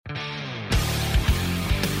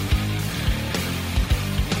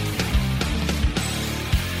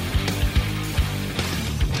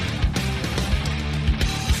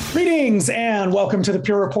Greetings and welcome to the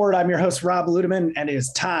Pure Report. I'm your host, Rob Ludeman, and it is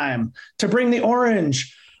time to bring the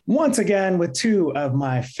orange once again with two of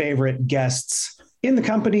my favorite guests in the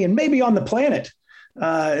company and maybe on the planet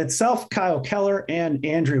itself, Kyle Keller and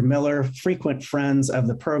Andrew Miller, frequent friends of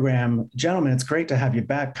the program. Gentlemen, it's great to have you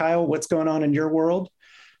back. Kyle, what's going on in your world?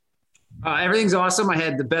 Everything's awesome. I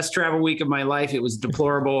had the best travel week of my life. It was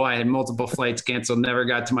deplorable. I had multiple flights canceled, never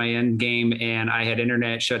got to my end game, and I had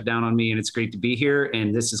internet shut down on me, and it's great to be here.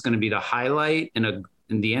 And this is going to be the highlight and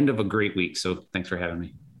the end of a great week. So thanks for having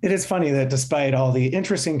me. It is funny that despite all the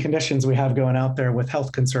interesting conditions we have going out there with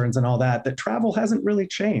health concerns and all that, that travel hasn't really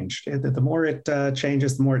changed. The more it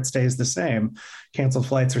changes, the more it stays the same. Canceled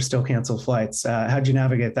flights are still canceled flights. How'd you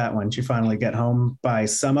navigate that one? Did you finally get home by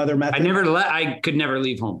some other method? I could never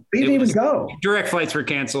leave home. You didn't even go. Direct flights were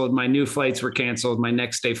canceled. My new flights were canceled. My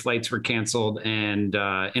next day flights were canceled, and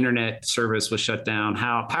internet service was shut down.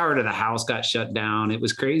 Power to the house got shut down. It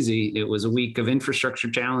was crazy. It was a week of infrastructure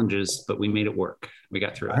challenges, but we made it work. We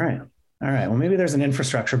got through it. All right. Well, maybe there's an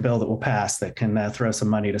infrastructure bill that will pass that can throw some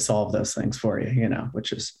money to solve those things for you,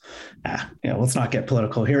 which is, let's not get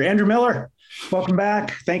political here. Andrew Miller, welcome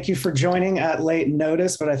back. Thank you for joining at late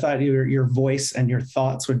notice, but I thought your voice and your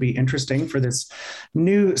thoughts would be interesting for this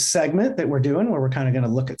new segment that we're doing, where we're kind of going to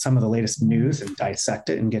look at some of the latest news and dissect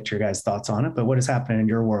it and get your guys' thoughts on it. But what is happening in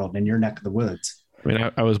your world, in your neck of the woods? I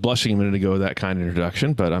mean, I was blushing a minute ago with that kind of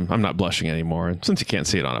introduction, but I'm not blushing anymore. And since you can't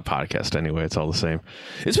see it on a podcast anyway, it's all the same.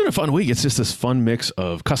 It's been a fun week. It's just this fun mix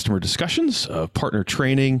of customer discussions, of partner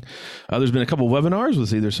training. There's been a couple of webinars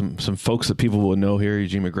with either some folks that people will know here,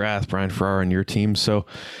 Eugene McGrath, Brian Farrar, and your team. So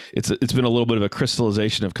it's been a little bit of a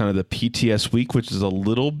crystallization of kind of the PTS week, which is a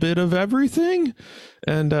little bit of everything.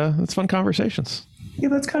 And it's fun conversations. Yeah,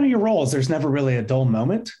 that's kind of your roles. There's never really a dull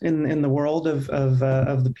moment in the world of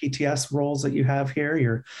the PTS roles that you have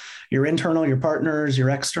here. You're internal, your partners, you're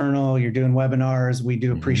external, you're doing webinars. We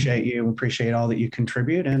do appreciate you. We appreciate all that you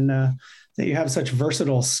contribute, and that you have such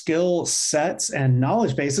versatile skill sets and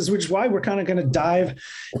knowledge bases, which is why we're kind of going to dive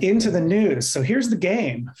into the news. So here's the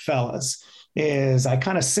game, fellas. Is I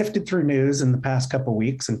kind of sifted through news in the past couple of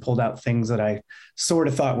weeks and pulled out things that I sort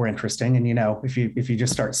of thought were interesting. And, if you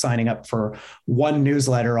just start signing up for one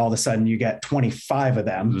newsletter, all of a sudden you get 25 of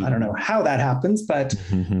them. Mm-hmm. I don't know how that happens, but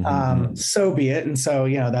so be it. And so,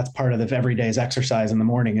 that's part of the everyday's exercise in the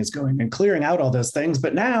morning, is going and clearing out all those things.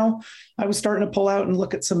 But now I was starting to pull out and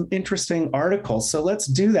look at some interesting articles. So let's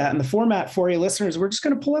do that. And the format for you listeners, we're just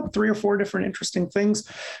going to pull up 3 or 4 different interesting things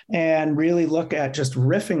and really look at just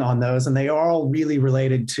riffing on those. And they are all really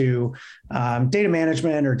related to data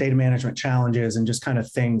management or data management challenges and just kind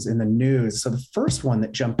of things in the news. So the first one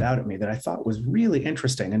that jumped out at me that I thought was really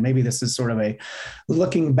interesting, and maybe this is sort of a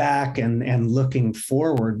looking back and looking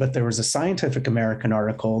forward, but there was a Scientific American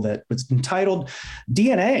article that was entitled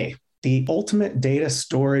DNA, the ultimate data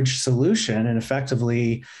storage solution, and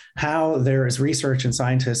effectively how there is research and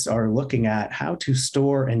scientists are looking at how to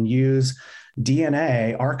store and use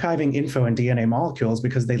DNA, archiving info in DNA molecules,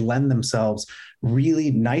 because they lend themselves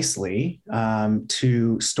really nicely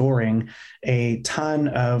to storing a ton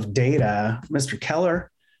of data. Mr.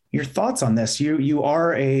 Keller, your thoughts on this? You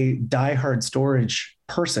are a diehard storage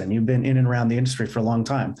person. You've been in and around the industry for a long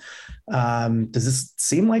time. Does this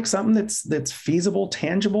seem like something that's feasible,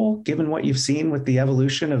 tangible, given what you've seen with the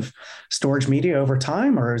evolution of storage media over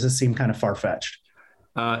time, or does this seem kind of far-fetched?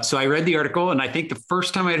 So I read the article, and I think the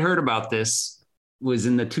first time I'd heard about this was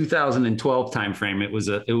in the 2012 timeframe. It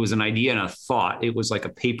was an idea and a thought. It was like a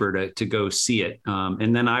paper to go see it.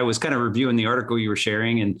 And then I was kind of reviewing the article you were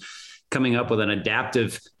sharing and coming up with an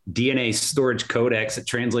adaptive DNA storage codex that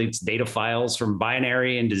translates data files from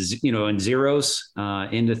binary into and zeros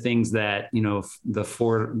into things that the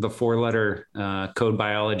four letter code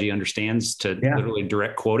biology understands, to literally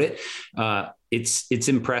direct quote it. It's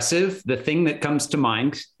impressive. The thing that comes to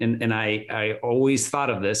mind, and I always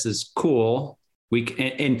thought of this as cool.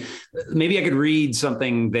 And maybe I could read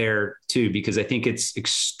something there too, because I think it's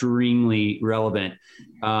extremely relevant.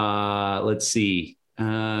 Let's see.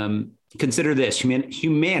 Consider this: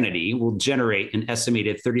 humanity will generate an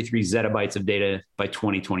estimated 33 zettabytes of data by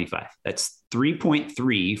 2025. That's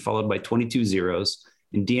 3.3 followed by 22 zeros.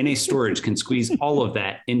 And DNA storage can squeeze all of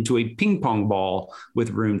that into a ping pong ball with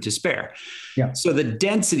room to spare. Yeah. So the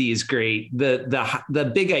density is great.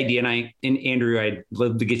 The big idea, and Andrew, I'd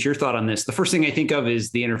love to get your thought on this. The first thing I think of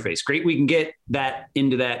is the interface. Great, we can get that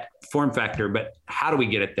into that form factor, but how do we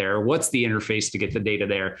get it there? What's the interface to get the data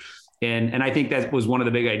there? And I think that was one of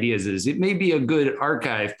the big ideas. Is it may be a good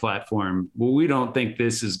archive platform. Well, we don't think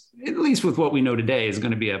this is, at least with what we know today, is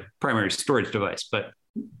going to be a primary storage device. But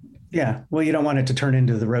Yeah. Well, you don't want it to turn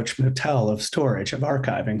into the Roach Motel of storage, of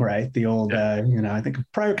archiving, right? The old, I think a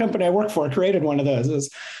prior company I worked for created one of those. It was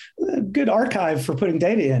a good archive for putting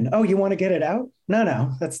data in. Oh, you want to get it out?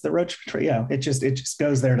 No, that's the Roach Motel. Yeah. It just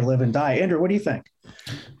goes there to live and die. Andrew, what do you think?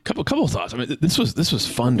 Couple of thoughts. I mean, this was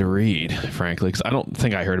fun to read, frankly, because I don't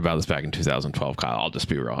think I heard about this back in 2012, Kyle. I'll just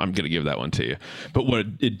be real. I'm going to give that one to you. But what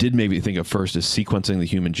it did make me think of first is sequencing the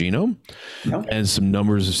human genome, and some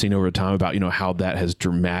numbers I've seen over time about, how that has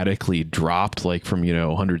dramatically dropped, like from,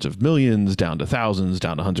 hundreds of millions down to thousands,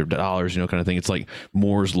 down to hundreds of dollars, kind of thing. It's like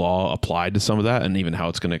Moore's law applied to some of that, and even how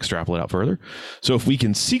it's going to extrapolate out further. So if we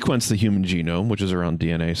can sequence the human genome, which is around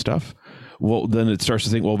DNA stuff, well, then it starts to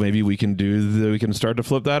think, well, maybe we can start to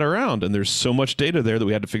flip that around. And there's so much data there that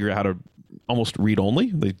we had to figure out how to almost read only.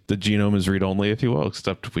 The genome is read only, if you will,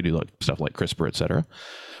 except if we do stuff like CRISPR, et cetera.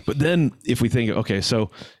 But then if we think, okay, so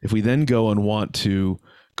if we then go and want to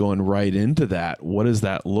go and write into that, what does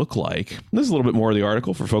that look like? And this is a little bit more of the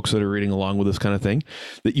article for folks that are reading along with this kind of thing,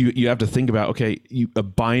 that you have to think about, okay, a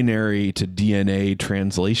binary to DNA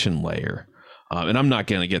translation layer. And I'm not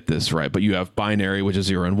going to get this right, but you have binary, which is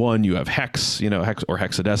 0 and 1. You have hex, hex or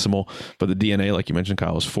hexadecimal. But the DNA, like you mentioned,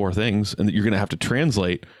 Kyle, is 4 things. And you're going to have to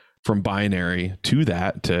translate from binary to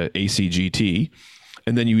that, to ACGT.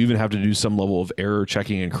 And then you even have to do some level of error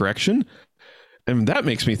checking and correction. And that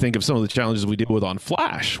makes me think of some of the challenges we deal with on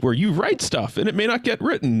Flash, where you write stuff and it may not get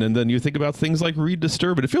written. And then you think about things like read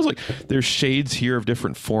disturb. It feels like there's shades here of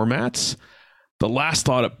different formats. The last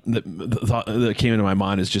thought that came into my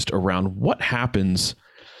mind is just around what happens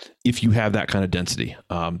if you have that kind of density.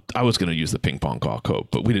 I was going to use the ping pong call code,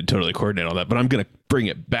 but we didn't totally coordinate on that. But I'm going to bring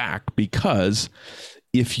it back, because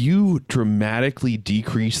if you dramatically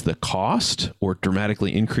decrease the cost or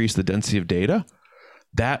dramatically increase the density of data,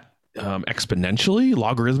 that exponentially,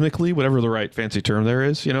 logarithmically, whatever the right fancy term there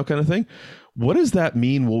is, kind of thing. What does that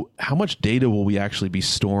mean? Well, how much data will we actually be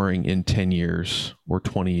storing in 10 years or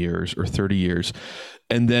 20 years or 30 years?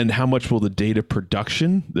 And then how much will the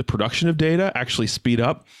production of data actually speed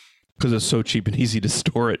up, because it's so cheap and easy to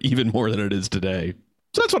store it, even more than it is today?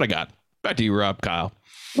 So that's what I got. Back to you, Rob. Kyle.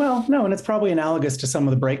 Well, no, and it's probably analogous to some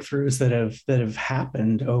of the breakthroughs that have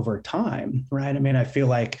happened over time, right? I mean, I feel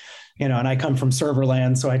like, and I come from server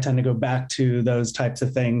land, so I tend to go back to those types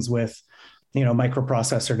of things with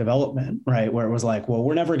microprocessor development, right? Where it was like, well,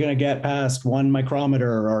 we're never going to get past 1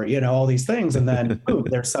 micrometer, or, all these things. And then boom,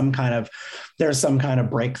 there's some kind of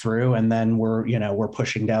breakthrough. And then we're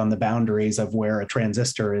pushing down the boundaries of where a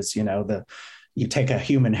transistor is, you take a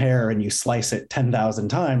human hair and you slice it 10,000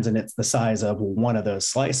 times and it's the size of one of those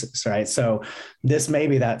slices, right? So this may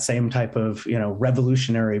be that same type of,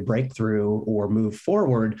 revolutionary breakthrough or move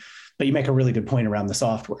forward. But you make a really good point around the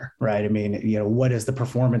software, right? I mean, what is the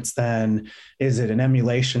performance then? Is it an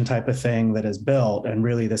emulation type of thing that is built? And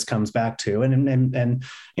really this comes back to, and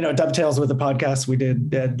it dovetails with the podcast we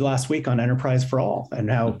did last week on Enterprise for All, and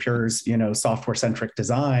how Pure's, software-centric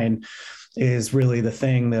design is really the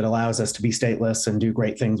thing that allows us to be stateless and do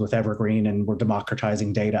great things with Evergreen. And we're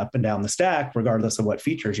democratizing data up and down the stack, regardless of what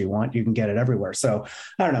features you want. You can get it everywhere. So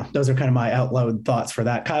I don't know. Those are kind of my outload thoughts for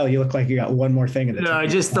that. Kyle, you look like you got one more thing. No,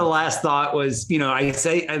 just the last thought was, I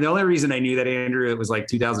say, and the only reason I knew that, Andrew, it was like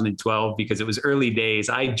 2012, because it was early days.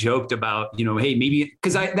 I joked about, hey, maybe,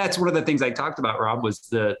 because that's one of the things I talked about, Rob, was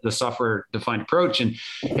the software defined approach. And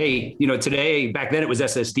hey, today, back then it was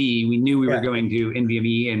SSD. We knew we were going to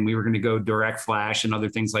NVMe, and we were going to go direct flash and other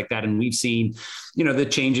things like that. And we've seen, the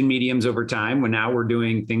change in mediums over time, when now we're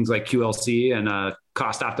doing things like QLC and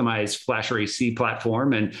cost optimized flash array C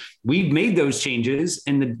platform. And we've made those changes.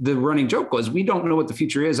 And the running joke was, we don't know what the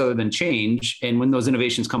future is other than change. And when those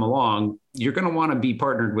innovations come along, you're going to want to be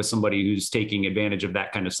partnered with somebody who's taking advantage of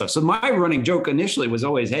that kind of stuff. So my running joke initially was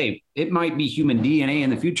always, hey, it might be human DNA in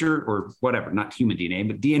the future, or whatever, not human DNA,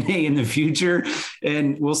 but DNA in the future.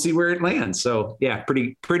 And we'll see where it lands. So yeah,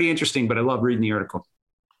 pretty interesting, but I love reading the article.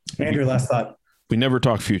 Andrew, last thought. We never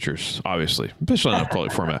talk futures, obviously, especially on a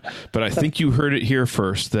public format. But I think you heard it here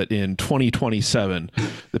first, that in 2027,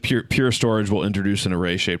 the Pure Storage will introduce an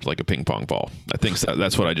array shaped like a ping pong ball. I think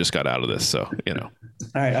that's what I just got out of this. So, All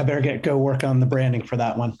right, I better go work on the branding for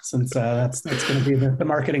that one, since that's going to be the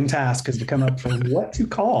marketing task, is to come up with what to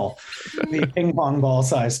call the ping pong ball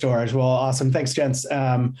size storage. Well, awesome. Thanks, gents.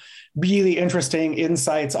 Really interesting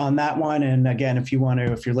insights on that one. And again, if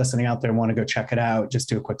you're listening out there and want to go check it out, just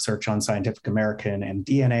do a quick search on Scientific American. American and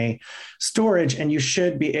DNA storage, and you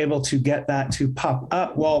should be able to get that to pop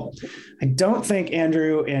up. Well, I don't think,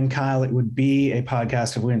 Andrew and Kyle, it would be a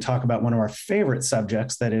podcast if we didn't talk about one of our favorite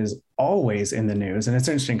subjects that is always in the news. And it's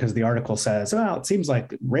interesting because the article says, well, it seems like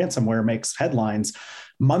ransomware makes headlines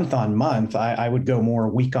month on month. I would go more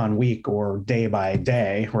week on week or day by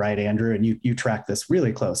day, right, Andrew? And you track this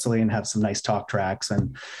really closely and have some nice talk tracks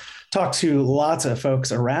and talk to lots of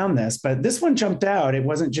folks around this. But this one jumped out. It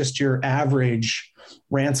wasn't just your average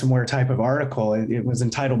ransomware type of article. It was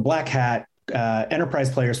entitled Black Hat,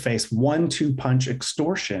 Enterprise Players Face 1-2 Punch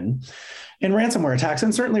Extortion in Ransomware Attacks.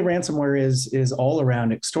 And certainly ransomware is all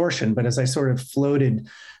around extortion. But as I sort of floated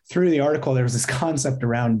through the article, there was this concept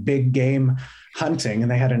around big game hunting, and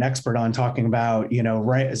they had an expert on talking about,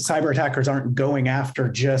 cyber attackers aren't going after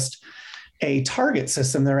just a target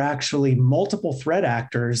system. They're actually multiple threat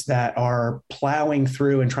actors that are plowing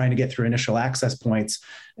through and trying to get through initial access points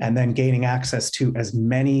and then gaining access to as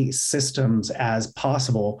many systems as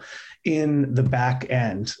possible in the back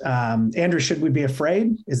end. Andrew, should we be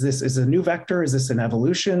afraid? Is this a new vector? Is this an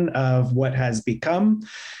evolution of what has become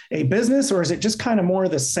a business, or is it just kind of more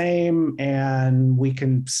the same and we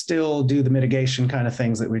can still do the mitigation kind of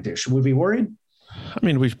things that we do? Should we be worried? I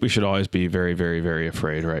mean, we should always be very, very, very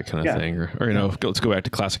afraid, right? Kind of thing. Or let's go back to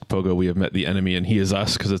classic Pogo. We have met the enemy and he is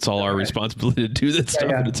us, because it's all our responsibility to do that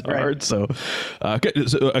stuff and it's hard. So a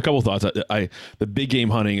couple of thoughts. The big game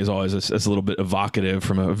hunting is always a little bit evocative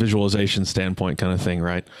from a visualization standpoint kind of thing,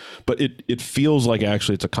 right? But it feels like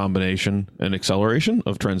actually it's a combination and acceleration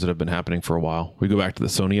of trends that have been happening for a while. We go back to the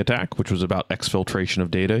Sony attack, which was about exfiltration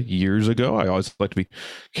of data years ago. I always like to be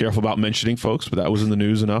careful about mentioning folks, but that was in the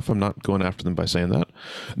news enough. I'm not going after them by saying that.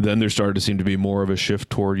 Then there started to seem to be more of a shift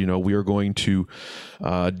toward, we are going to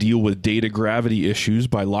deal with data gravity issues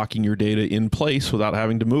by locking your data in place without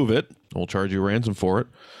having to move it. We'll charge you a ransom for it.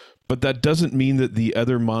 But that doesn't mean that the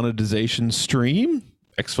other monetization stream,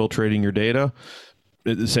 exfiltrating your data,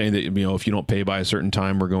 saying that, if you don't pay by a certain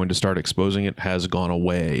time, we're going to start exposing it, has gone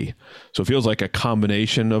away. So it feels like a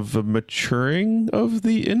combination of the maturing of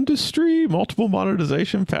the industry, multiple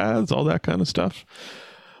monetization paths, all that kind of stuff.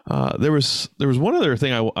 There was one other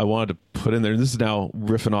thing I wanted to put in there. This is now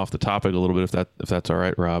riffing off the topic a little bit, if that's all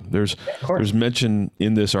right, Rob. There's mention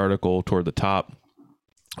in this article toward the top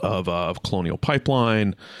of Colonial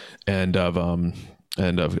Pipeline and of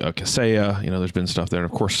Kaseya. There's been stuff there,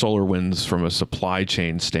 and of course SolarWinds from a supply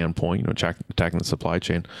chain standpoint. Attacking the supply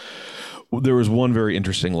chain. There was one very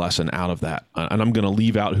interesting lesson out of that, and I'm going to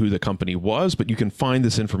leave out who the company was, but you can find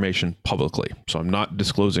this information publicly. So I'm not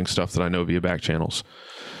disclosing stuff that I know via back channels.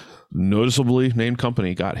 Noticeably named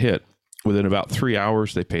company got hit. Within about 3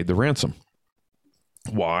 hours, they paid the ransom.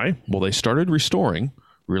 Why? Well, they started restoring,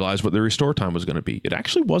 realized what their restore time was going to be. It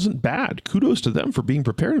actually wasn't bad. Kudos to them for being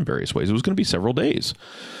prepared in various ways. It was going to be several days.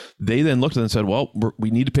 They then looked at it and said, well, we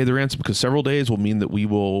need to pay the ransom because several days will mean that we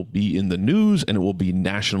will be in the news and it will be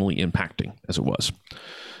nationally impacting, as it was.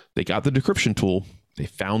 They got the decryption tool. They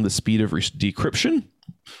found the speed of decryption,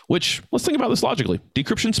 which, let's think about this logically.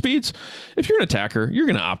 Decryption speeds, if you're an attacker, you're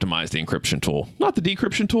going to optimize the encryption tool, not the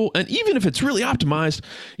decryption tool. And even if it's really optimized,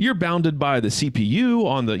 you're bounded by the CPU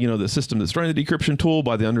on the system that's running the decryption tool,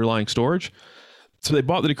 by the underlying storage. So they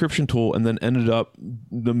bought the decryption tool and then ended up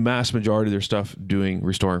the mass majority of their stuff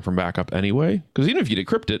restoring from backup anyway. Because even if you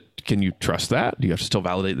decrypt it, can you trust that? Do you have to still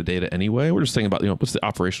validate the data anyway? We're just thinking about, what's the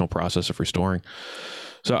operational process of restoring?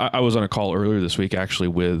 So I was on a call earlier this week, actually,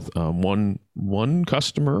 with one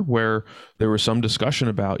customer where there was some discussion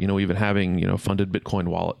about, even having, funded Bitcoin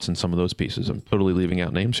wallets and some of those pieces. I'm totally leaving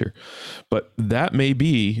out names here. But that may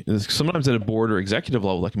be, sometimes at a board or executive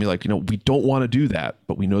level, that can be like, we don't want to do that,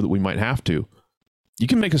 but we know that we might have to. You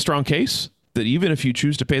can make a strong case that even if you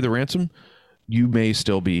choose to pay the ransom, you may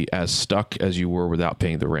still be as stuck as you were without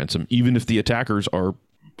paying the ransom, even if the attackers are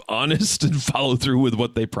honest and follow through with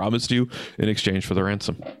what they promised you in exchange for the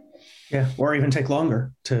ransom. Yeah, or even take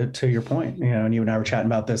longer, to your point. And you and I were chatting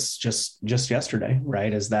about this just yesterday,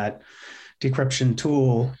 right? Is that decryption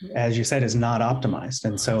tool, as you said, is not optimized.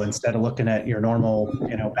 And so instead of looking at your normal,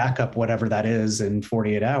 backup, whatever that is, in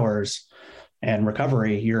 48 hours and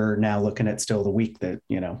recovery, you're now looking at still the week that,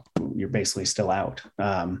 you're basically still out.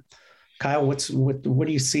 Kyle, what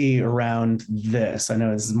do you see around this? I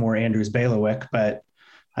know this is more Andrew's bailiwick, but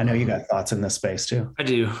I know you got thoughts in this space too. I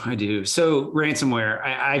do. So ransomware,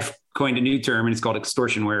 I've coined a new term, and it's called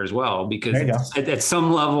extortionware as well, because at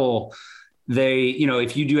some level, they,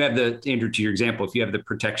 if you do have Andrew, to your example, if you have the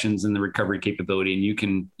protections and the recovery capability, and you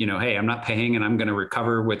can, hey, I'm not paying and I'm going to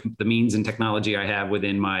recover with the means and technology I have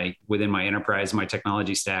within my enterprise, my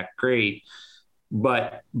technology stack, great.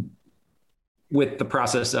 But with the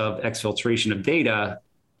process of exfiltration of data,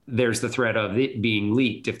 there's the threat of it being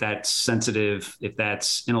leaked, if that's sensitive, if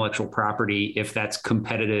that's intellectual property, if that's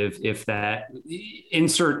competitive, if that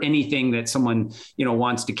insert anything that someone,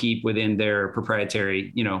 wants to keep within their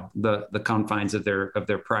proprietary, the confines of their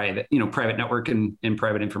private, private network and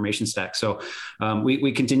private information stack. So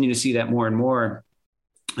we continue to see that more and more.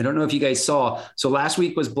 I don't know if you guys saw. So last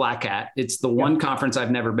week was Black Hat. It's the one conference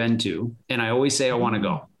I've never been to, and I always say I want to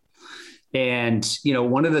go. And,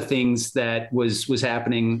 one of the things that was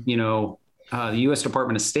happening, the U.S.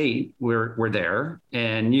 Department of State were there,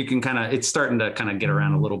 and you can it's starting to get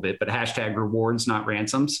around a little bit, but hashtag rewards, not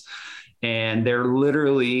ransoms. And they're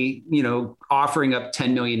literally, offering up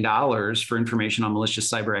 $10 million for information on malicious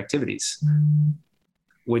cyber activities,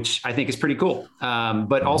 which I think is pretty cool.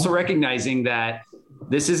 But also recognizing that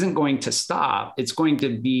this isn't going to stop. It's going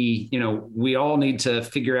to be, we all need to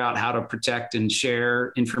figure out how to protect and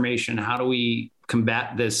share information. How do we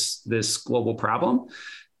combat this global problem?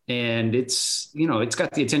 And it's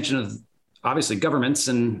got the attention of obviously governments,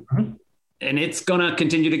 and it's going to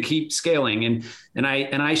continue to keep scaling. And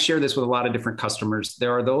I share this with a lot of different customers.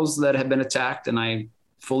 There are those that have been attacked, and I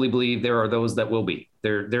fully believe there are those that will be.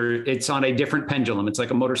 It's on a different pendulum. It's like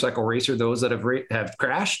a motorcycle racer, those that have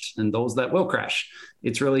crashed and those that will crash.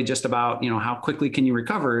 It's really just about, how quickly can you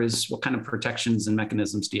recover, is what kind of protections and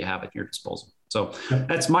mechanisms do you have at your disposal? So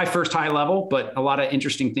that's my first high level, but a lot of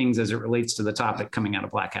interesting things as it relates to the topic coming out of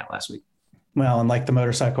Black Hat last week. Well, and like the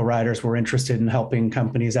motorcycle riders, we're interested in helping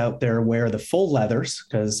companies out there wear the full leathers,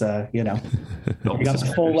 because, you got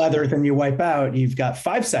the full leather, then you wipe out, you've got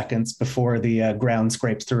 5 seconds before the ground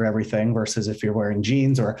scrapes through everything, versus if you're wearing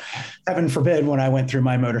jeans, or heaven forbid, when I went through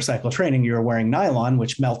my motorcycle training, you were wearing nylon,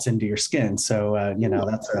 which melts into your skin. So,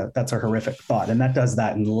 that's a horrific thought. And that does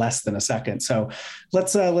that in less than a second. So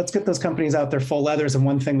let's get those companies out there full leathers. And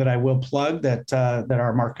one thing that I will plug that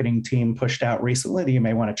our marketing team pushed out recently that you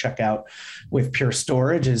may want to check out with Pure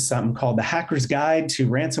Storage is something called the Hacker's Guide to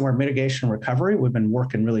Ransomware Mitigation and Recovery. We've been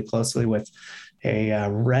working really closely with a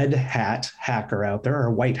red hat hacker out there, or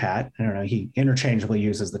a white hat. I don't know. He interchangeably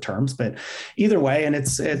uses the terms, but either way, and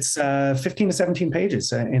it's 15 to 17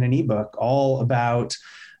 pages in an ebook, all about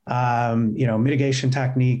mitigation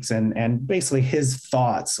techniques and basically his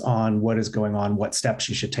thoughts on what is going on, what steps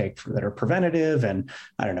you should take that are preventative. And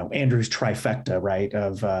I don't know, Andrew's trifecta, right,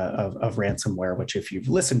 of ransomware, which if you've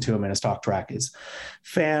listened to him in his talk track is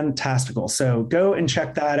fantastical. So go and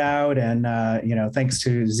check that out. And, thanks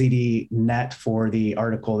to ZDNet for the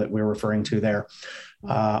article that we're referring to there.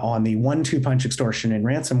 On the 1-2 punch extortion and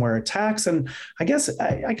ransomware attacks. And I guess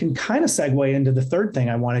I can kind of segue into the third thing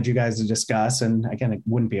I wanted you guys to discuss. And again, it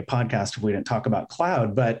wouldn't be a podcast if we didn't talk about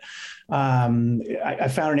cloud, but I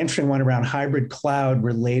found an interesting one around hybrid cloud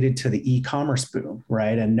related to the e-commerce boom,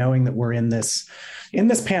 right? And knowing that we're in this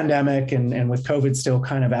pandemic and with COVID still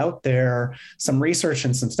kind of out there, some research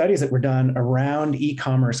and some studies that were done around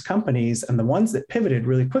e-commerce companies, and the ones that pivoted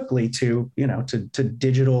really quickly to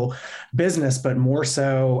digital business, but more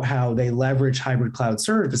so how they leverage hybrid cloud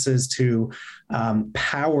services to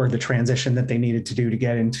power the transition that they needed to do to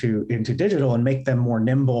get into digital and make them more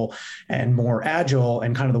nimble and more agile,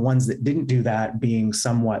 and kind of the ones that didn't do that being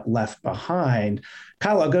somewhat left behind.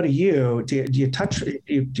 Kyle, I'll go to you. Do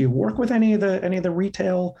you work with any of the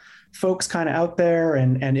retail folks kind of out there?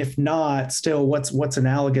 And if not, still, what's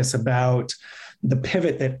analogous about the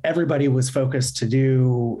pivot that everybody was focused to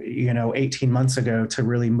do, 18 months ago, to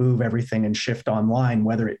really move everything and shift online,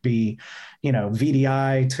 whether it be,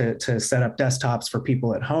 VDI to set up desktops for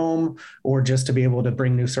people at home, or just to be able to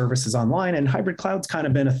bring new services online. And hybrid cloud's kind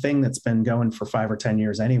of been a thing that's been going for 5 or 10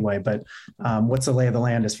 years anyway. But what's the lay of the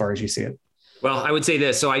land as far as you see it? Well, I would say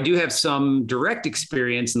this. So I do have some direct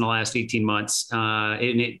experience in the last 18 months.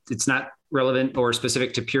 And it's not relevant or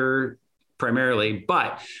specific to Pure primarily,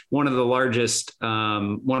 but one of the largest,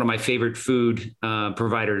 one of my favorite food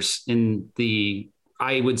providers in the,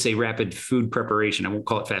 I would say, rapid food preparation. I won't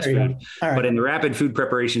call it fast food, but in the rapid food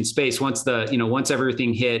preparation space, once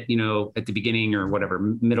everything hit, at the beginning or whatever,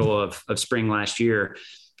 middle of spring last year,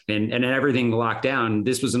 and everything locked down,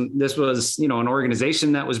 this was an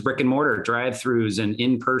organization that was brick and mortar, drive-throughs and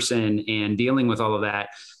in person, and dealing with all of that.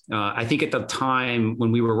 I think at the time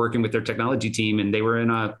when we were working with their technology team and they were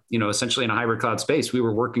in essentially in a hybrid cloud space, we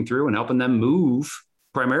were working through and helping them move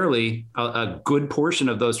primarily a good portion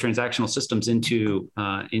of those transactional systems into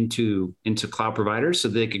cloud providers so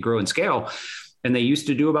that they could grow and scale. And they used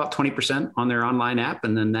to do about 20% on their online app.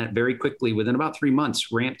 And then that very quickly, within about 3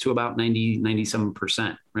 months, ramped to about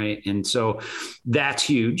 97%. Right. And so that's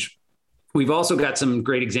huge. We've also got some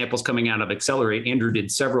great examples coming out of Accelerate. Andrew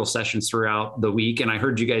did several sessions throughout the week, and I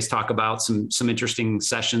heard you guys talk about some interesting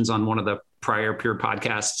sessions on one of the prior peer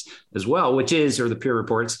podcasts as well, or the peer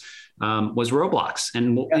reports, was Roblox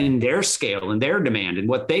and in their scale and their demand and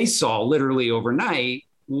what they saw literally overnight.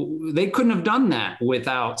 They couldn't have done that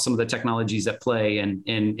without some of the technologies at play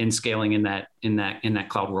and scaling in that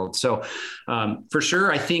cloud world. So for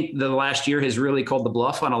sure, I think the last year has really called the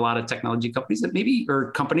bluff on a lot of technology companies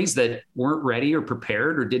or companies that weren't ready or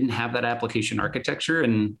prepared or didn't have that application architecture.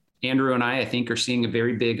 And Andrew and I think are seeing a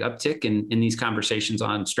very big uptick in these conversations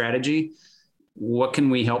on strategy. What can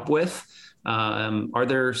we help with? Are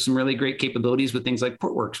there some really great capabilities with things like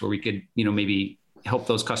Portworx where we could, maybe help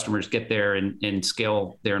those customers get there and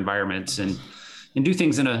scale their environments and do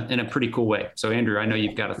things in a pretty cool way. So Andrew, I know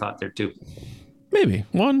you've got a thought there too. Maybe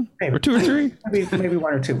one or two or three, maybe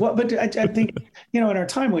one or two. Well, but I think, in our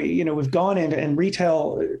time, we've gone into, and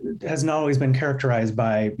retail has not always been characterized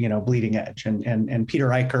by, bleeding edge and Peter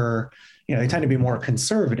Eicher, they tend to be more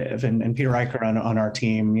conservative, and Peter Eicher on our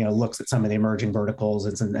team, looks at some of the emerging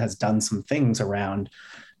verticals and has done some things around,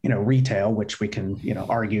 retail, which we can,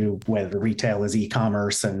 argue whether retail is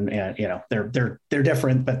e-commerce and they're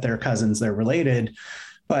different, but they're cousins, they're related.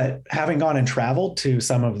 But having gone and traveled to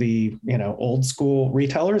some of the, old school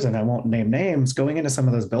retailers, and I won't name names, going into some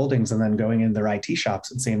of those buildings and then going into their IT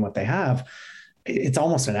shops and seeing what they have, it's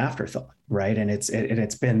almost an afterthought, right? And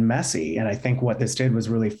it's been messy. And I think what this did was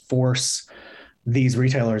really force these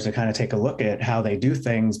retailers to kind of take a look at how they do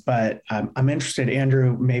things. But I'm interested,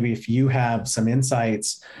 Andrew, maybe if you have some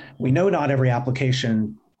insights. We know not every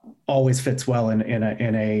application always fits well in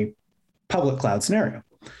a public cloud scenario.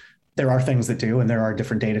 There are things that do, and there are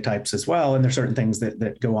different data types as well. And there's certain things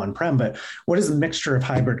that go on-prem, but what does the mixture of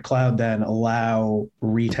hybrid cloud then allow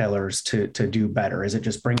retailers to do better? Is it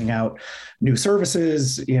just bringing out new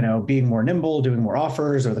services, being more nimble, doing more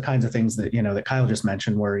offers, or the kinds of things that, that Kyle just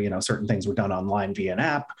mentioned where, certain things were done online via an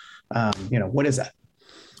app? What is that?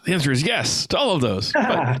 The answer is yes to all of those. But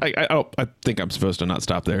I think I'm supposed to not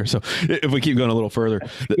stop there. So if we keep going a little further,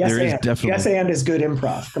 there is definitely yes and is good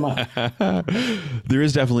improv. Come on. There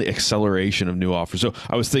is definitely acceleration of new offers. So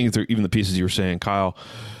I was thinking through even the pieces you were saying, Kyle.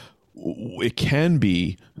 It can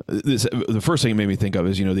be this. The first thing it made me think of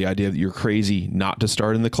is the idea that you're crazy not to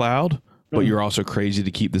start in the cloud, but you're also crazy to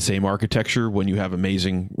keep the same architecture when you have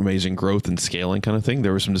amazing growth and scaling kind of thing.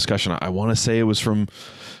 There was some discussion. I want to say it was from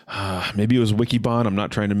maybe it was Wikibon. I'm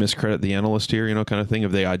not trying to miscredit the analyst here, kind of thing,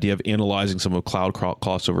 of the idea of analyzing some of cloud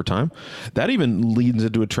costs over time. That even leads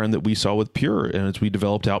into a trend that we saw with Pure, and as we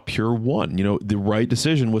developed out Pure One. The right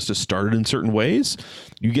decision was to start it in certain ways.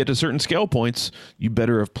 You get to certain scale points, you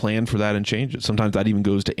better have planned for that and change it. Sometimes that even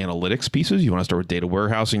goes to analytics pieces. You want to start with data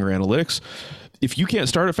warehousing or analytics. If you can't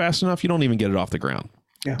start it fast enough, you don't even get it off the ground.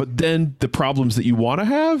 Yeah. But then the problems that you want to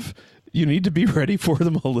have, you need to be ready for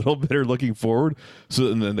them a little bit or looking forward.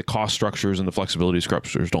 So and then the cost structures and the flexibility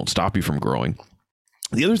structures don't stop you from growing.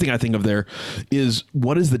 The other thing I think of there is,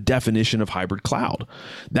 what is the definition of hybrid cloud?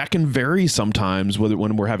 That can vary sometimes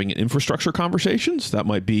when we're having infrastructure conversations. That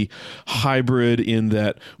might be hybrid in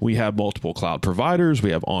that we have multiple cloud providers,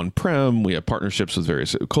 we have on-prem, we have partnerships with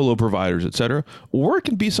various colo providers, et cetera. Or it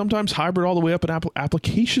can be sometimes hybrid all the way up at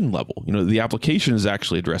application level. The application is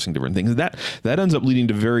actually addressing different things. That ends up leading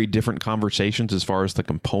to very different conversations as far as the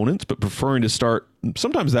components, but preferring to start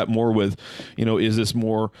sometimes that more with, is this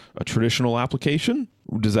more a traditional application?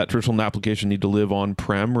 Does that traditional application need to live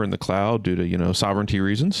on-prem or in the cloud due to, sovereignty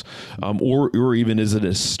reasons? Or even is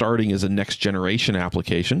it starting as a next generation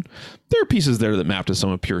application? There are pieces there that map to some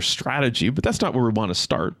of Pure strategy, but that's not where we want to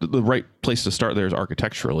start. The right place to start there is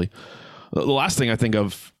architecturally. The last thing I think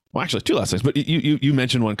of, well, actually two last things, but you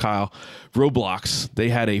mentioned one, Kyle. Roblox, they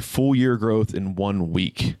had a full year growth in 1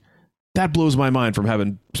 week. That blows my mind from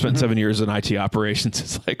having spent 7 years in IT operations.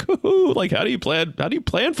 It's like, how do you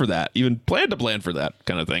plan for that? Even plan for that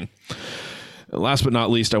kind of thing. Last but not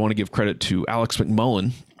least, I want to give credit to Alex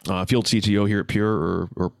McMullen, field CTO here at Pure,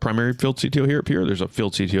 or primary field CTO here at Pure. There's a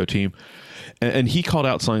field CTO team. And he called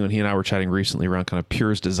out something when he and I were chatting recently around kind of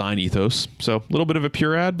Pure's design ethos. So a little bit of a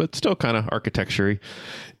Pure ad, but still kind of architecture-y,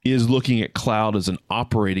 is looking at cloud as an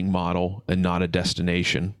operating model and not a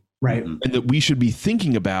destination. Right. And that we should be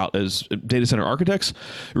thinking about as data center architects,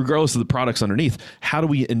 regardless of the products underneath, how do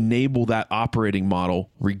we enable that operating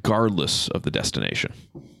model regardless of the destination?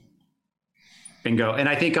 Bingo. And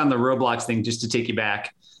I think on the Roblox thing, just to take you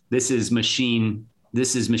back, this is machine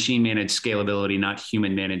managed scalability, not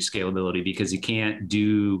human managed scalability, because you can't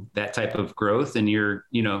do that type of growth. And you're,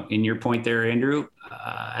 in your point there, Andrew,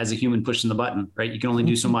 as a human pushing the button, right? You can only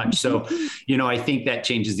do so much. So, I think that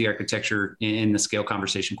changes the architecture in the scale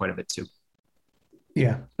conversation quite a bit too.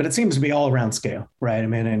 Yeah, but it seems to be all around scale, right? I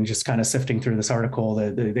mean, and just kind of sifting through this article,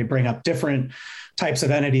 they bring up different types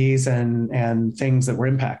of entities and things that were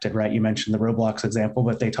impacted, right? You mentioned the Roblox example,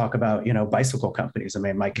 but they talk about, bicycle companies. I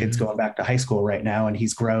mean, my kid's going back to high school right now, and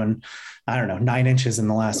he's grown, I don't know, 9 inches in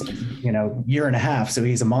the last, year and a half. So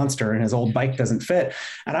he's a monster, and his old bike doesn't fit.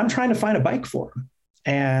 And I'm trying to find a bike for him.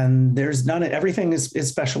 And there's none, everything is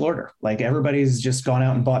special order. Like everybody's just gone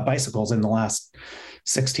out and bought bicycles in the last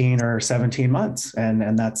 16 or 17 months.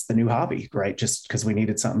 And that's the new hobby, right? Just because we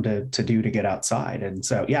needed something to do to get outside. And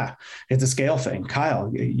so, yeah, it's a scale thing.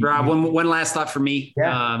 Kyle. Rob, one last thought for me.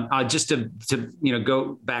 Yeah. Just to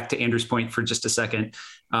go back to Andrew's point for just a second,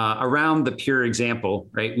 around the Pure example,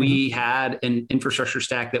 right? We had an infrastructure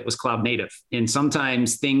stack that was cloud native, and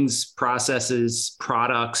sometimes things, processes,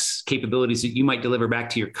 products, capabilities that you might deliver back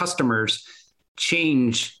to your customers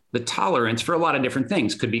change the tolerance for a lot of different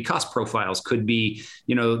things. Could be cost profiles, could be,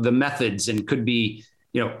 the methods, and could be,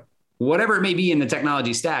 whatever it may be in the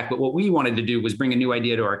technology stack. But what we wanted to do was bring a new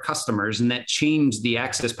idea to our customers, and that changed the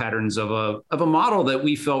access patterns of a model that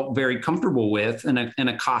we felt very comfortable with, and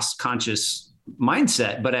a cost conscious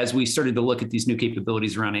mindset. But as we started to look at these new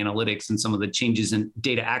capabilities around analytics and some of the changes in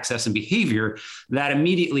data access and behavior, that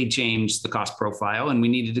immediately changed the cost profile, and we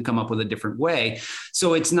needed to come up with a different way.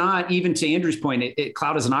 So it's not, even to Andrew's point,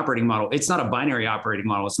 cloud is an operating model. It's not a binary operating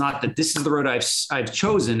model. It's not that this is the road I've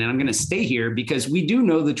chosen and I'm going to stay here, because we do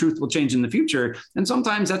know the truth will change in the future. And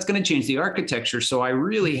sometimes that's going to change the architecture. So I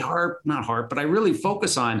really I really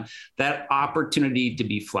focus on that opportunity to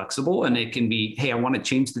be flexible. And it can be, hey, I want to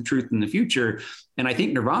change the truth in the future. And I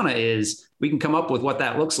think nirvana is we can come up with what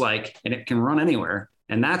that looks like, and it can run anywhere.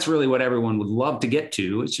 And that's really what everyone would love to get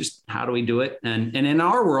to. It's just, how do we do it? And in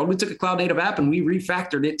our world, we took a cloud native app and we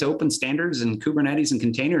refactored it to open standards and Kubernetes and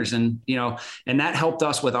containers. And, and that helped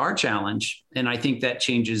us with our challenge. And I think that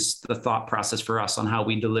changes the thought process for us on how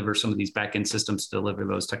we deliver some of these backend systems to deliver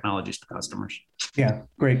those technologies to customers. Yeah,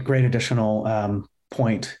 great additional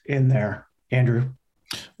point in there. Andrew?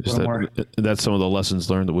 That's some of the lessons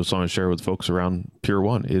learned that we want to share with folks around Pure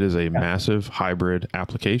One. It is a massive hybrid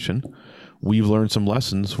application. We've learned some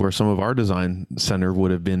lessons where some of our design center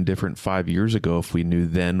would have been different 5 years ago if we knew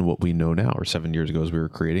then what we know now, or 7 years ago as we were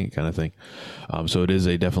creating it, kind of thing. So it is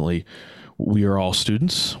definitely, we are all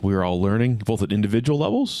students. We are all learning, both at individual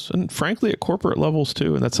levels and frankly at corporate levels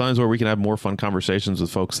too. And that's times where we can have more fun conversations with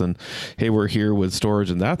folks than, hey, we're here with storage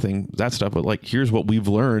and that stuff. But like, here's what we've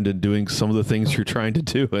learned in doing some of the things you're trying to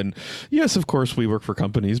do. And yes, of course, we work for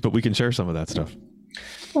companies, but we can share some of that stuff.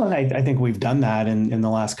 Well, and I think we've done that in the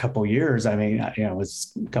last couple of years. I mean, it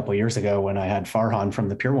was a couple of years ago when I had Farhan from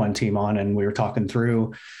the Pure One team on, and we were talking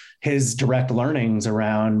through his direct learnings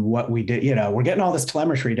around what we did. We're getting all this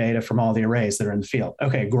telemetry data from all the arrays that are in the field.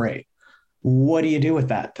 Okay, great. What do you do with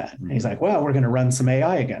that then? And he's like, well, we're going to run some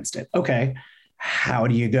AI against it. Okay. How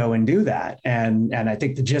do you go and do that? And I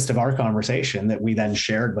think the gist of our conversation that we then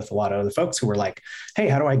shared with a lot of other folks who were like, hey,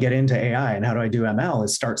 how do I get into AI and how do I do ML,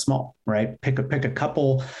 is start small, right? Pick a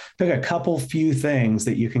couple few things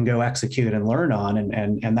that you can go execute and learn on.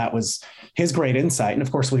 And that was his great insight. And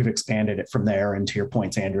of course, we've expanded it from there. And to your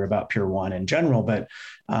points, Andrew, about Pure One in general, but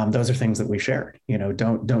those are things that we shared.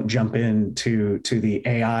 Don't jump into the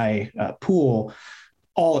AI pool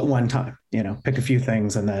all at one time. Pick a few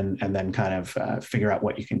things and then kind of figure out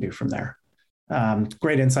what you can do from there.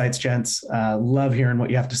 Great insights, gents. Love hearing what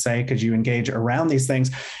you have to say, because you engage around these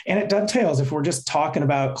things. And it dovetails, if we're just talking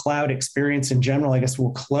about cloud experience in general, I guess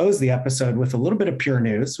we'll close the episode with a little bit of Pure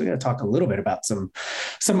news. We got to talk a little bit about some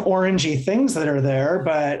orangey things that are there.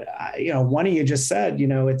 But, one of you just said,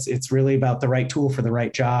 it's really about the right tool for the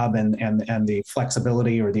right job and the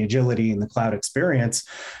flexibility or the agility in the cloud experience.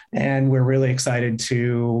 And we're really excited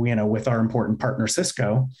to, with our important partner,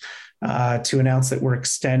 Cisco, to announce that we're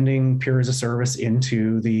extending Pure as a Service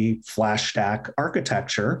into the Flash Stack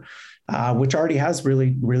architecture, which already has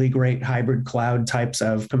really, really great hybrid cloud types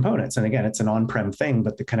of components. And again, it's an on-prem thing,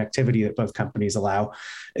 but the connectivity that both companies allow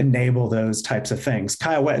enable those types of things.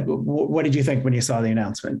 Kyle, what did you think when you saw the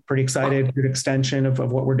announcement? Pretty excited, good extension of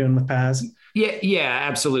what we're doing with PaaS? Yeah,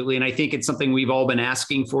 absolutely. And I think it's something we've all been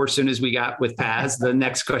asking for as soon as we got with PaaS. The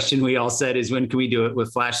next question we all said is, when can we do it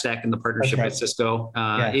with FlashStack and the partnership with Cisco?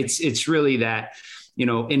 It's really that,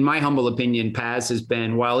 in my humble opinion, PaaS has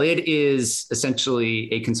been, while it is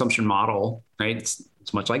essentially a consumption model, right?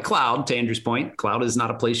 It's much like cloud, to Andrew's point. Cloud is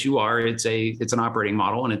not a place you are. It's an operating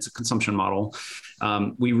model, and it's a consumption model.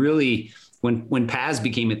 We really, when PaaS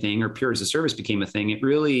became a thing, or Pure as a Service became a thing, it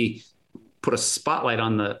really put a spotlight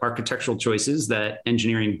on the architectural choices that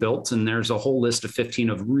engineering built. And there's a whole list of 15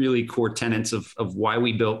 of really core tenets of why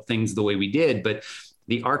we built things the way we did. But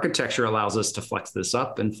the architecture allows us to flex this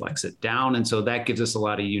up and flex it down. And so that gives us a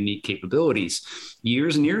lot of unique capabilities.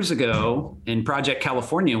 Years and years ago in Project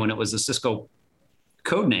California, when it was a Cisco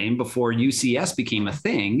code name before UCS became a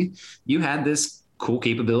thing, you had this cool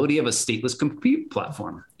capability of a stateless compute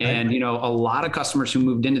platform. And, a lot of customers who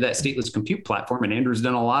moved into that stateless compute platform, and Andrew's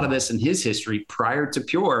done a lot of this in his history prior to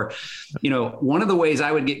Pure, one of the ways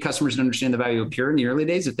I would get customers to understand the value of Pure in the early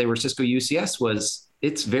days, if they were Cisco UCS, was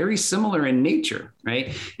it's very similar in nature,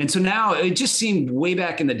 right? And so now it just seemed way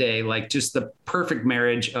back in the day, like just the perfect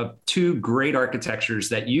marriage of two great architectures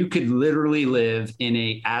that you could literally live in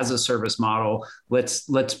a as a service model. Let's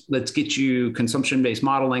get you consumption-based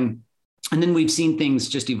modeling. And then we've seen things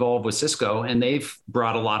just evolve with Cisco, and they've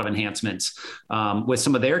brought a lot of enhancements with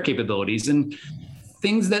some of their capabilities and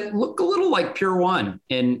things that look a little like Pure One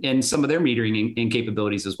and some of their metering and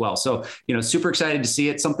capabilities as well. So, super excited to see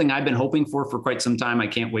it. Something I've been hoping for quite some time. I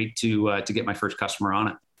can't wait to get my first customer on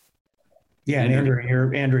it. Yeah, and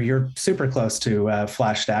Andrew, you're super close to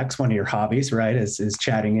FlashStack. One of your hobbies, right, is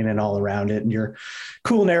chatting in and all around it, and your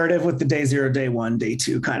cool narrative with the day 0, day 1, day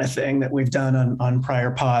 2 kind of thing that we've done on prior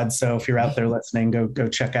pods. So if you're out there listening, go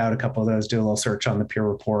check out a couple of those. Do a little search on the Pure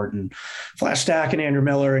Report and FlashStack and Andrew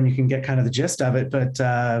Miller, and you can get kind of the gist of it. But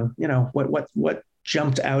what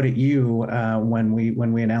jumped out at you when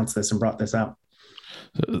we announced this and brought this out?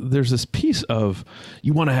 There's this piece of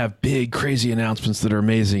you want to have big, crazy announcements that are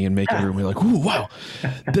amazing and make everyone like, ooh, wow.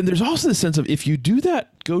 Then there's also the sense of if you do that,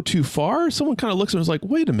 go too far, someone kind of looks and is like,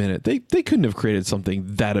 wait a minute, they couldn't have created something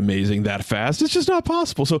that amazing that fast. It's just not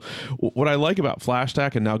possible. So what I like about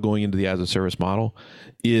FlashStack and now going into the as a service model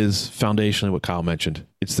is foundationally what Kyle mentioned.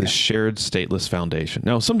 It's this shared stateless foundation.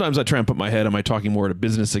 Now, sometimes I try and put my head, am I talking more at a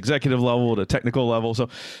business executive level, at a technical level? So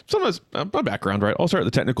sometimes my background, right? I'll start at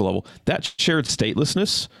the technical level. That shared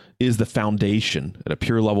statelessness is the foundation at a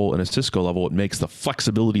Pure level and a Cisco level. It makes the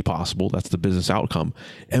flexibility possible. That's the business outcome.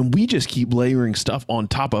 And we just keep layering stuff on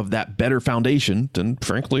top of that better foundation than,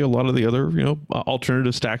 frankly, a lot of the other,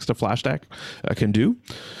 alternative stacks to FlashStack can do.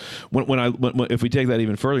 If we take that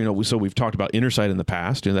even further, so we've talked about Intersight in the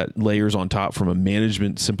past, that layers on top from a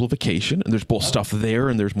management simplification, and there's both stuff there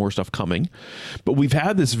and there's more stuff coming. But we've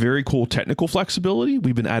had this very cool technical flexibility.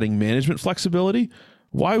 We've been adding management flexibility.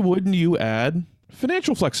 Why wouldn't you add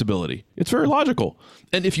financial flexibility? It's very logical.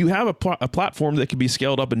 And if you have a platform that can be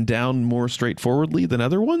scaled up and down more straightforwardly than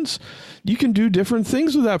other ones, you can do different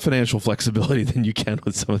things with that financial flexibility than you can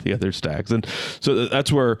with some of the other stacks. And so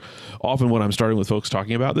that's where often when I'm starting with folks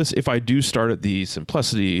talking about this, if I do start at the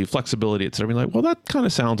simplicity, flexibility, et cetera, I'm like, well, that kind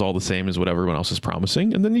of sounds all the same as what everyone else is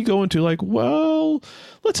promising. And then you go into like, well,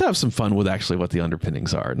 let's have some fun with actually what the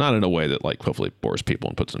underpinnings are. Not in a way that like hopefully bores people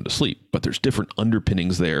and puts them to sleep, but there's different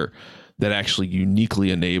underpinnings there that actually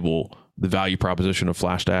uniquely enable the value proposition of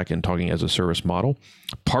FlashStack and talking as a service model.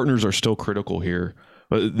 Partners are still critical here.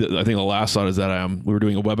 I think the last thought is that we were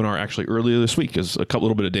doing a webinar actually earlier this week, is a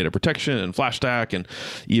little bit of data protection and FlashStack and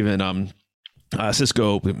even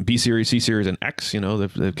Cisco B series, C series, and X.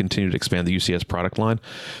 They've continued to expand the UCS product line.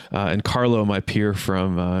 And Carlo, my peer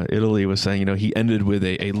from Italy, was saying, he ended with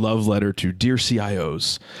a love letter to dear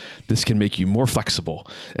CIOs. This can make you more flexible.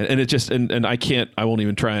 And it just and I won't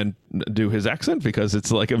even try and do his accent because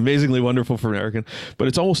it's like amazingly wonderful for American. But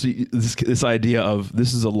it's almost this idea of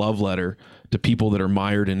this is a love letter to people that are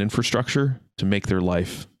mired in infrastructure to make their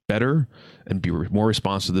life better and be more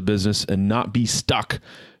responsive to the business and not be stuck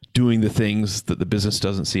doing the things that the business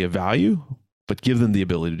doesn't see a value, but give them the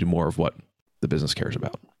ability to do more of what the business cares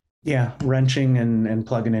about. Yeah, wrenching and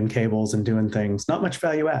plugging in cables and doing things, not much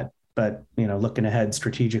value add, but looking ahead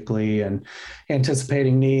strategically and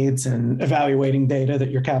anticipating needs and evaluating data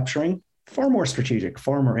that you're capturing, far more strategic,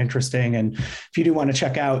 far more interesting. And if you do want to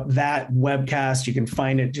check out that webcast, you can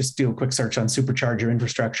find it. Just do a quick search on Supercharge Your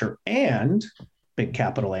Infrastructure and big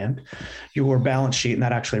capital and your balance sheet. And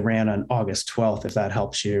that actually ran on August 12th, if that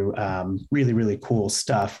helps you. Really, really cool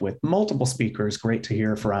stuff with multiple speakers. Great to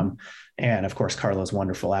hear from. And of course, Carlo's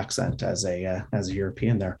wonderful accent as a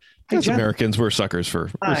European there. As Americans, we're suckers for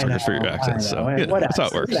your accents. So that's how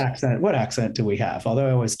it works. What accent do we have? Although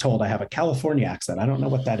I was told I have a California accent. I don't know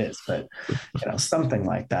what that is, but something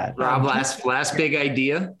like that. Rob, last big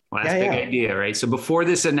idea. Idea, right? So before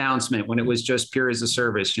this announcement, when it was just Pure as a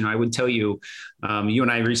service, I would tell you, you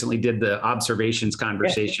and I recently did the observations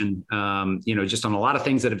conversation, just on a lot of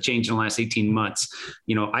things that have changed in the last 18 months.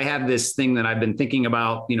 I have this thing that I've been thinking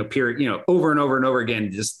about, Pure, over and over and over again,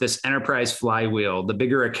 just this enterprise flywheel, the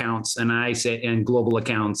bigger accounts, and global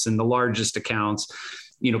accounts and the largest accounts.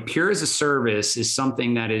 Pure as a service is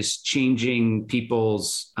something that is changing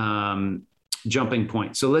people's jumping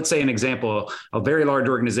point. So let's say an example, a very large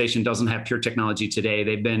organization doesn't have Pure technology today.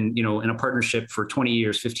 They've been, in a partnership for 20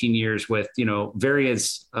 years, 15 years with,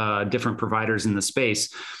 various different providers in the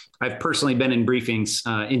space. I've personally been in briefings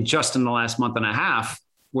in the last month and a half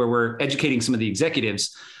where we're educating some of the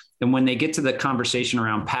executives. And when they get to the conversation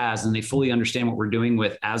around PaaS and they fully understand what we're doing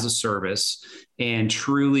with as a service and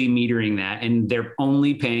truly metering that, and they're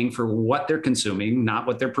only paying for what they're consuming, not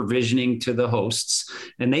what they're provisioning to the hosts,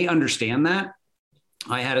 and they understand that.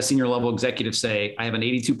 I had a senior level executive say, I have an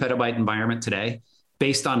 82 petabyte environment today.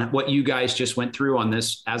 Based on what you guys just went through on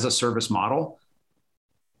this as a service model,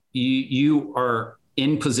 you are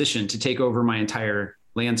in position to take over my entire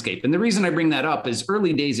landscape. And the reason I bring that up is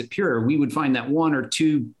early days at Pure, we would find that one or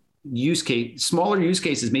two smaller use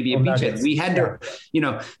cases, maybe a beachhead. We had to,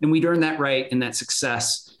 and we'd earn that right and that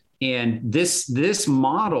success. And this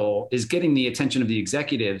model is getting the attention of the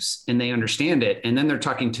executives and they understand it. And then they're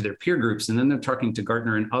talking to their peer groups and then they're talking to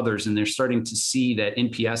Gartner and others, and they're starting to see that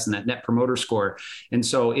NPS and that net promoter score. And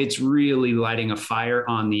so it's really lighting a fire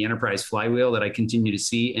on the enterprise flywheel that I continue to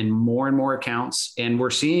see in more and more accounts. And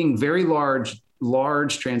we're seeing very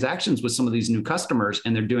large transactions with some of these new customers,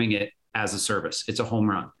 and they're doing it as a service. It's a home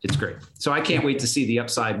run. It's great. So I can't wait to see the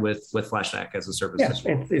upside with FlashStack as a service. Yeah, as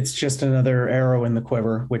well. It's just another arrow in the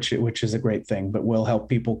quiver, which is a great thing, but will help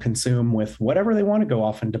people consume with whatever they want to go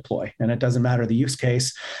off and deploy. And it doesn't matter the use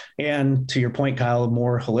case. And to your point, Kyle,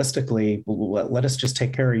 more holistically, let us just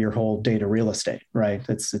take care of your whole data real estate, right?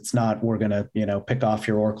 It's not, we're going to, pick off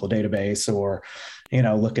your Oracle database or,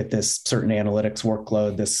 look at this certain analytics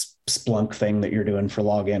workload, this Splunk thing that you're doing for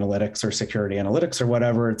log analytics or security analytics or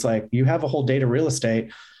whatever. It's like, you have a whole data real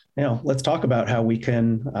estate. Let's talk about how we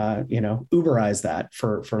can, Uberize that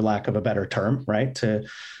for lack of a better term, right? To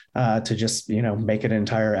just, make it an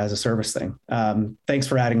entire as a service thing. Thanks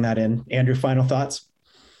for adding that in. Andrew, final thoughts?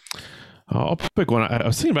 I'll pick one. I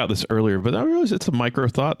was thinking about this earlier, but I realized it's a micro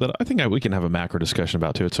thought that I think we can have a macro discussion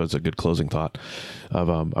about too. So it's a good closing thought.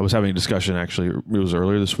 I was having a discussion, actually, it was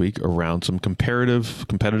earlier this week, around some competitive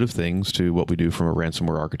things to what we do from a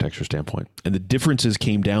ransomware architecture standpoint. And the differences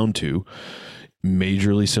came down to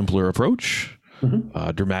majorly simpler approach,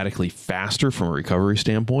 dramatically faster from a recovery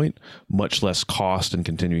standpoint, much less cost and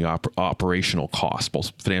continuing operational cost,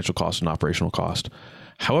 both financial cost and operational cost.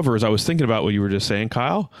 However, as I was thinking about what you were just saying,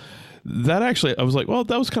 Kyle, that actually, I was like, well,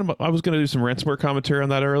 that was I was going to do some ransomware commentary on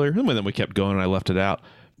that earlier. And then we kept going and I left it out.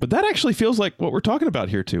 But that actually feels like what we're talking about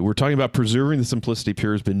here too. We're talking about preserving the simplicity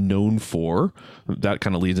Pure has been known for. That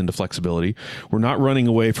kind of leads into flexibility. We're not running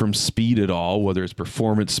away from speed at all, whether it's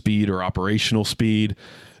performance speed or operational speed.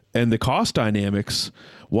 And the cost dynamics,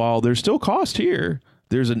 while there's still cost here,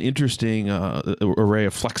 there's an interesting array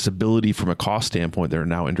of flexibility from a cost standpoint they're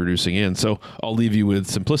now introducing in. So I'll leave you with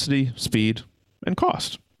simplicity, speed, and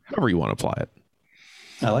cost, however you want to apply it.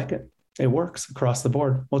 I like it. It works across the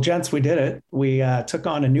board. Well, gents, we did it. We took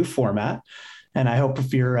on a new format. And I hope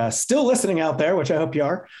if you're still listening out there, which I hope you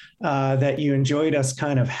are, that you enjoyed us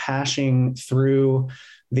kind of hashing through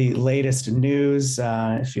the latest news.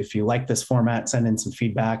 If you like this format, send in some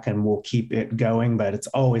feedback and we'll keep it going. But it's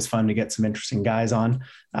always fun to get some interesting guys on.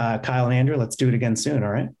 Kyle and Andrew, let's do it again soon.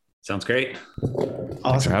 All right. Sounds great. Awesome.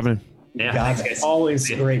 Thanks for having me. Yeah. Guys, Thanks, guys. Always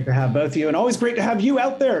great to have both of you, and always great to have you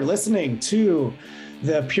out there listening to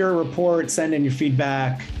the Pure Report. Send in your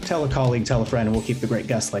feedback, tell a colleague, tell a friend, and we'll keep the great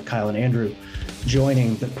guests like Kyle and Andrew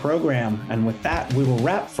joining the program. And with that, we will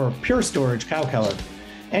wrap for Pure Storage, Kyle Keller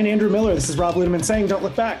and Andrew Miller. This is Rob Ludeman saying, don't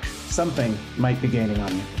look back. Something might be gaining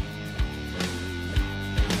on you.